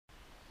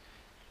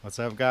What's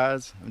up,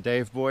 guys? I'm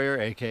Dave Boyer,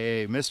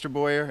 aka Mr.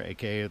 Boyer,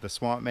 aka the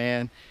Swamp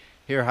Man,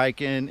 here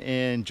hiking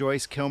in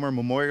Joyce Kilmer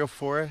Memorial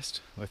Forest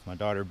with my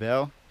daughter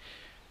Belle.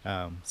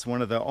 It's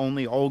one of the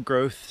only old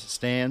growth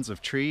stands of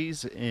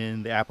trees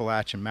in the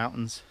Appalachian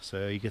Mountains,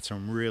 so you get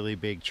some really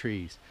big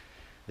trees.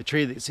 The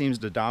tree that seems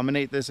to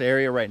dominate this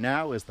area right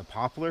now is the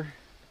poplar.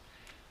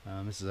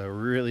 This is a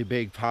really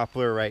big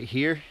poplar right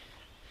here.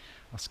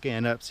 I'll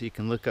scan up so you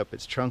can look up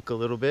its trunk a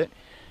little bit.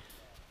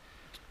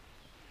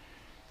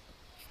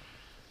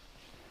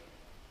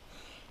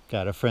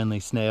 Got a friendly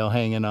snail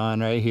hanging on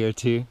right here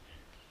too.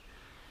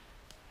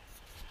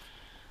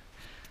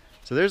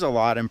 So there's a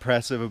lot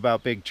impressive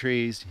about big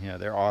trees. You know,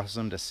 they're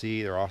awesome to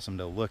see, they're awesome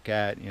to look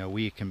at. You know,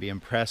 we can be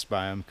impressed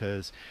by them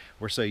because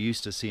we're so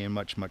used to seeing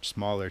much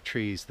smaller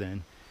trees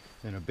than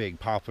a big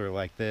poplar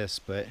like this.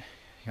 But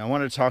I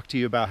want to talk to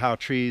you about how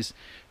trees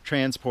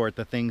transport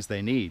the things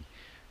they need.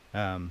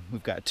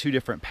 We've got two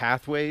different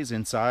pathways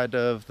inside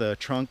of the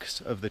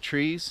trunks of the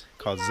trees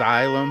called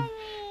xylem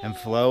and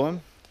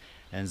phloem.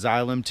 And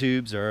xylem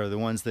tubes are the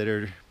ones that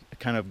are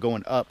kind of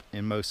going up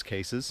in most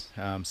cases,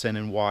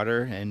 sending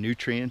water and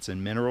nutrients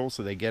and minerals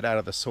so they get out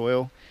of the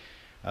soil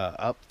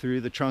up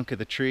through the trunk of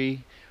the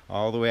tree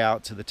all the way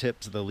out to the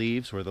tips of the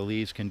leaves where the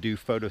leaves can do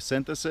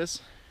photosynthesis.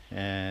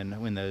 And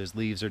when those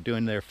leaves are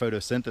doing their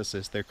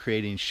photosynthesis, they're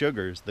creating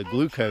sugars, the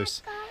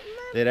glucose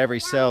that every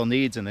cell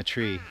needs in the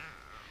tree.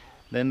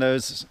 Then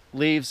those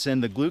leaves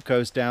send the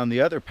glucose down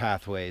the other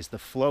pathways, the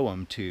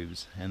phloem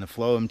tubes, and the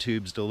phloem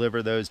tubes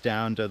deliver those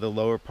down to the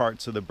lower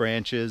parts of the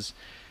branches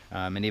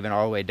and even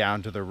all the way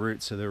down to the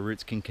roots, so the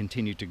roots can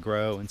continue to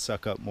grow and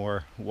suck up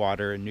more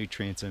water and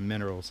nutrients and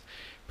minerals.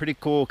 Pretty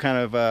cool kind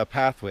of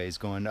pathways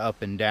going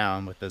up and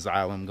down, with the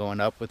xylem going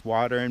up with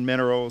water and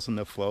minerals and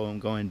the phloem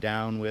going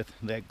down with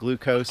that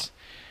glucose.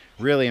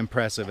 Really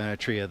impressive in a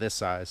tree of this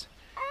size.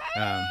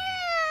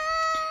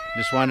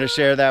 Just wanted to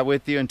share that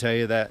with you and tell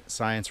you that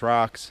science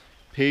rocks.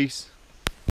 Peace.